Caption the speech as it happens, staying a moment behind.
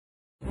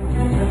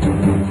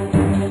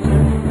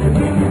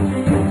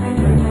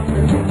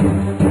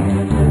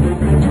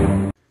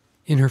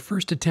In her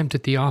first attempt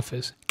at the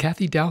office,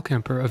 Kathy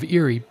Dahlkemper of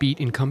Erie beat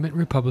incumbent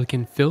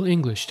Republican Phil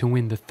English to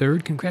win the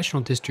 3rd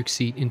congressional district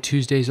seat in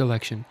Tuesday's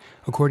election.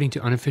 According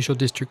to unofficial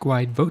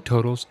district-wide vote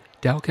totals,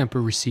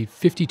 Dahlkemper received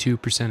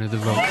 52% of the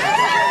vote.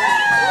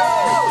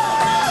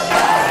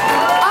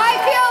 I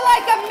feel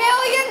like $1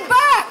 million.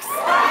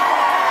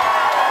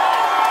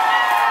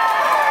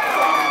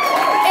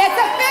 It's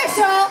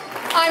official.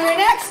 I'm your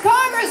next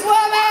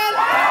Congresswoman.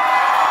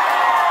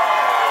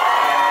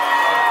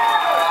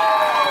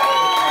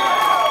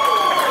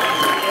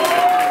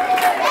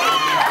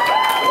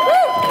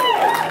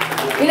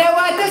 You know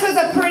what? This is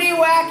a pretty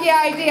wacky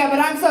idea, but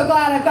I'm so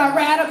glad I've got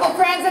radical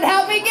friends that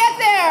help me get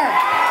there.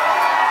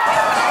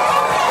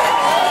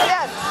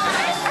 Yes.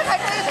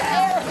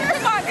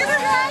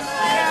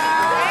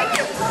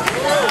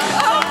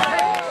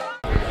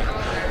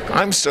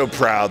 I'm so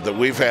proud that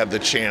we've had the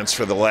chance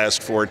for the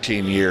last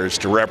 14 years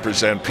to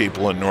represent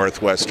people in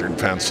northwestern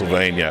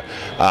Pennsylvania.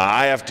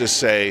 I have to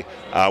say,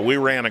 we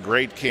ran a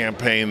great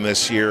campaign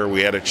this year.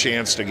 We had a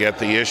chance to get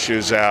the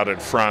issues out in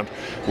front.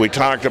 We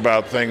talked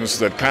about things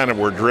that kind of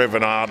were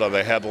driven out of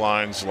the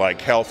headlines, like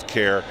health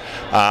care.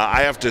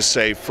 I have to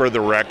say, for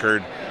the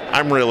record,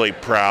 I'm really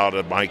proud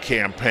of my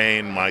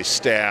campaign, my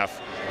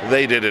staff.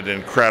 They did an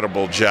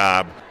incredible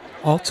job.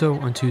 Also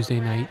on Tuesday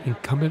night,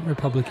 incumbent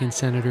Republican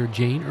Senator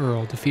Jane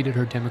Earll defeated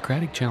her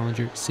Democratic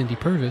challenger Cindy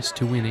Purvis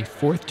to win a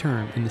 4th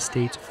term in the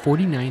state's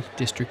 49th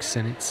District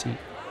Senate seat.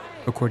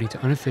 According to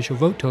unofficial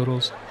vote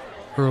totals,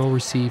 Earll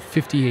received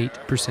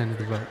 58% of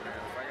the vote.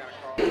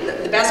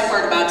 The best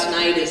part about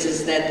tonight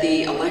is that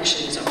the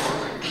election is over.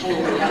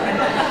 Hallelujah.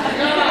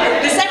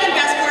 The second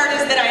best part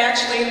is that I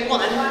actually won,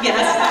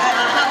 yes.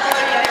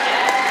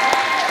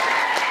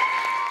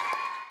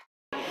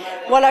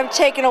 What I've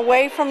taken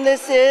away from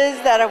this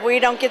is that if we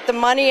don't get the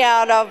money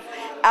out of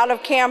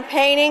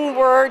campaigning,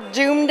 we're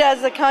doomed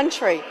as a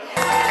country.